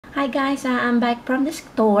Hi guys, I'm back from the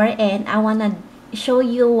store and I wanna show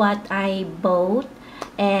you what I bought.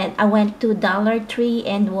 And I went to Dollar Tree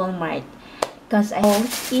and Walmart because I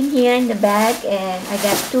in here in the bag, and I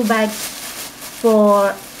got two bags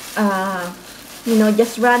for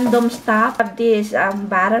just random stuff. I have this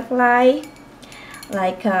butterfly,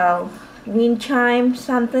 like wind chime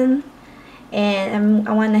something, and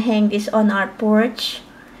I wanna hang this on our porch,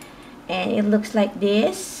 and it looks like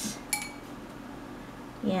this.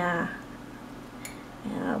 Yeah.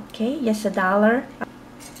 Okay, just $1.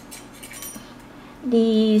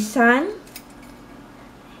 The sun,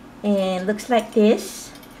 and looks like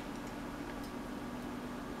this.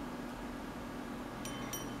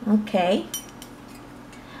 Okay,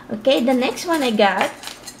 the next one I got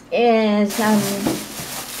is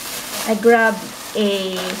I grabbed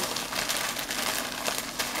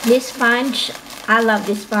this sponge. I love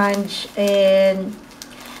this sponge, and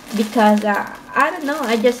because I don't know,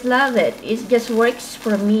 I just love it. It just works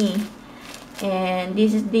for me. And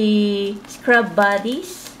this is the Scrub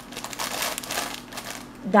Buddies,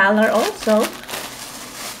 $1 also.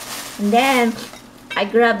 And then I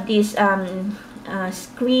grabbed this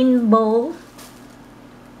screen bowl,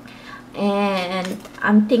 and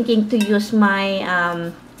I'm thinking to use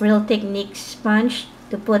my Real Techniques sponge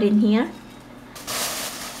to put in here.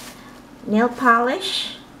 Nail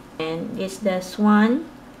polish, and it's the Swan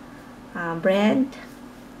brand.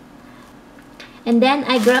 And then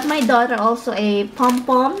I grabbed my daughter also a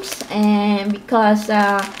pom-poms, and because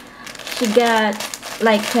she got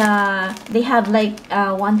like they have like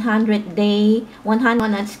 100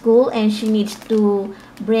 at school, and she needs to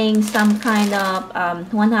bring some kind of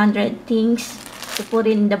 100 things to put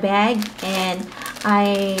in the bag. And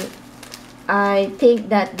I think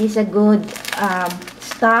that this is a good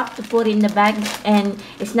stuff to put in the bag, and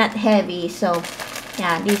it's not heavy, so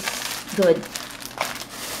yeah, this is good.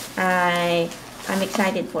 I'm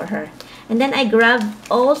excited for her. And then I grabbed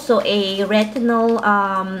also a retinol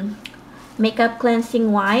makeup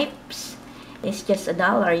cleansing wipes. It's just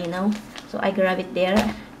 $1, so I grab it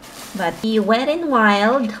there. But the Wet n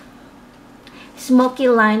Wild smoky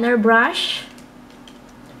liner brush,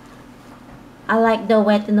 I like the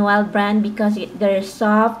Wet n Wild brand because they're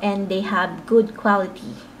soft and they have good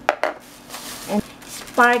quality. And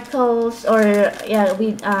sparkles, or yeah,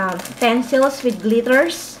 with pencils with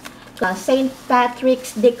glitters. St.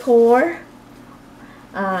 Patrick's decor,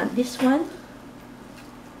 this one,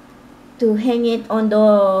 to hang it on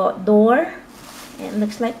the door. It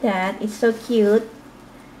looks like that. It's so cute,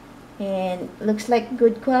 and looks like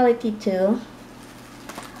good quality too.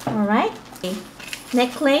 Alright,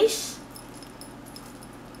 necklace,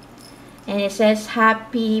 and it says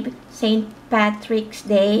Happy St. Patrick's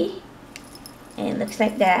Day, and it looks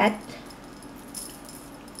like that.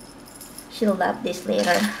 She'll love this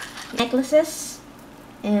later. Necklaces,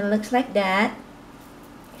 and it looks like that.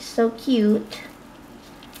 So cute.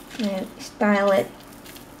 And style it.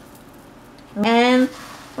 And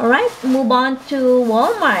alright, move on to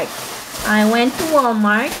Walmart. I went to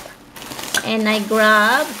Walmart and I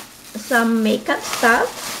grabbed some makeup stuff.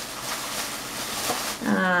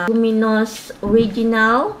 Luminous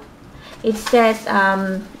Original. It says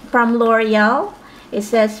from L'Oreal. It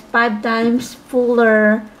says 5 times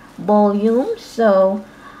fuller volume. So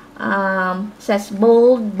says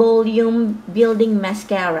bold volume building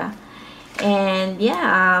mascara. And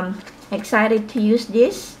yeah, excited to use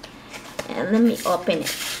this. And let me open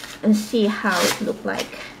it and see how it look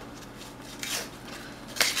like.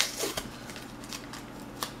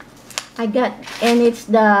 And it's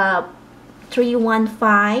the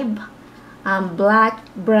 315 black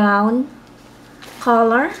brown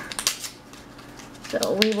color.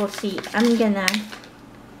 So we will see.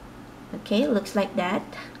 Okay, looks like that.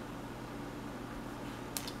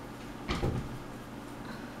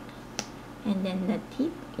 And then the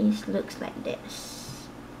tip looks like this.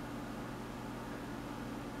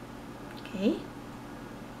 Okay.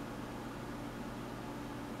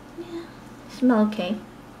 Yeah, smell okay.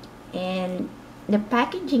 And the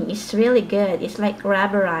packaging is really good. It's like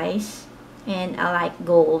rubberized, and I like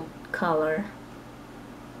gold color.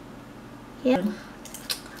 Yeah.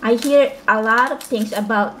 I hear a lot of things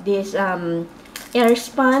about this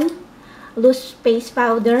Airspun loose face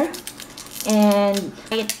powder, and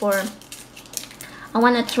I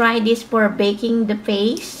want to try this for baking the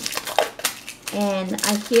face. And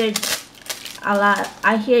I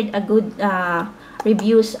heard a good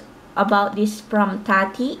reviews about this from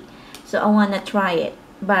Tati, so I want to try it.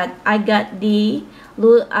 But I got the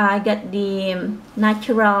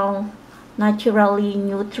naturally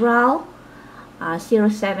neutral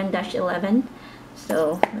 07-11.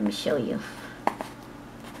 So let me show you.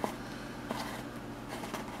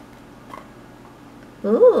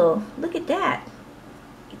 Ooh, look at that.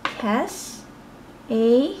 It has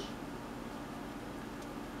a,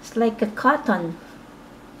 it's like a cotton.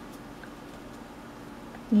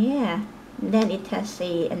 Yeah. And then it has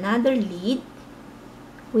another lid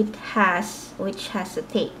which has a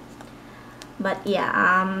tape. But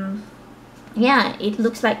yeah, it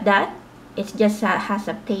looks like that. It just has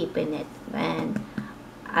a tape in it, and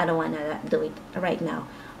I don't want to do it right now.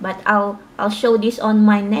 But I'll show this on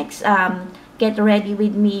my next get ready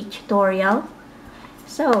with me tutorial.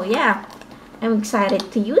 So yeah, I'm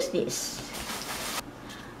excited to use this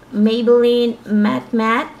Maybelline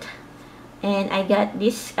Matte, and I got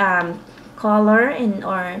this color and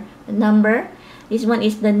or number. This one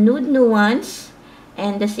is the Nude Nuance,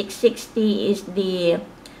 and the 660 is the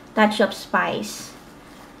Touch of Spice.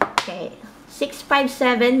 Okay,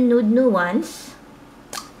 657 Nude Nuance.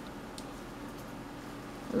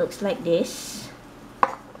 Looks like this.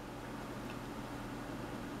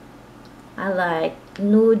 I like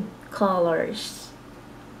nude colors.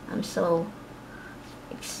 I'm so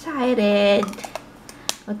excited.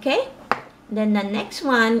 Okay, then the next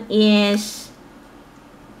one is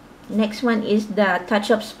the Touch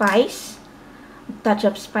of Spice. Touch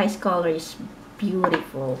of Spice color is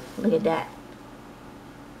beautiful. Look at that.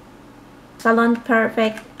 Salon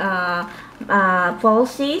Perfect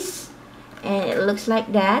falsies, and it looks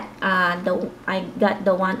like that. I got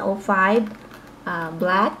the 105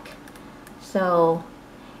 black. So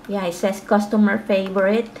yeah, it says customer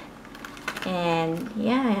favorite, and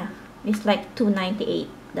yeah, it's like $298,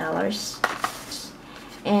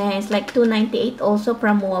 and it's like $298 also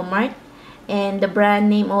from Walmart, and the brand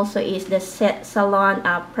name also is the Salon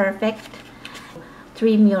Perfect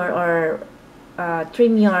Trim Your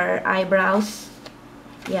Eyebrows.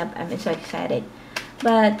 Yep, I'm so excited.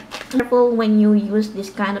 But careful when you use this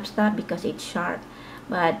kind of stuff because it's sharp.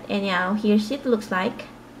 But anyhow, here's it looks like.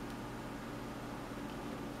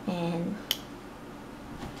 And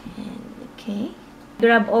okay,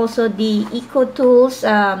 grab also the EcoTools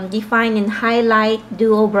Define and Highlight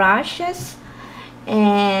Duo brushes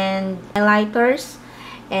and highlighters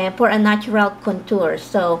for a natural contour.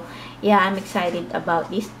 So yeah, I'm excited about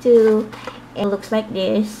these two. It looks like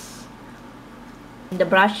this. The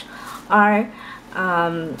brush are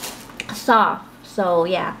soft, so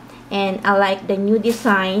yeah, and I like the new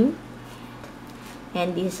design,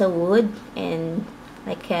 and this is a wood and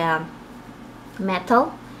like a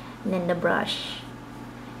metal, and then the brush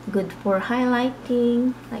good for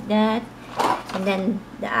highlighting like that. And then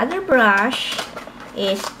the other brush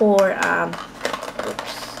is for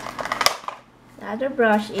oops, the other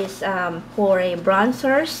brush is for a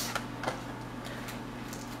bronzers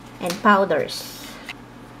and powders,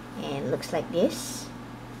 and looks like this.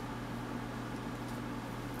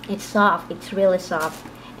 It's soft, it's really soft.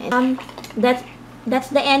 And that's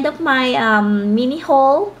the end of my mini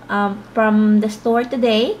haul from the store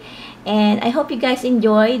today, and I hope you guys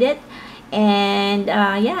enjoyed it. And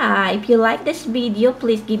yeah, if you like this video,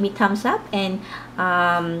 please give me thumbs up, and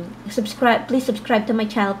please subscribe to my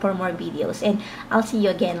channel for more videos, and I'll see you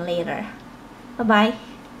again later. Bye bye.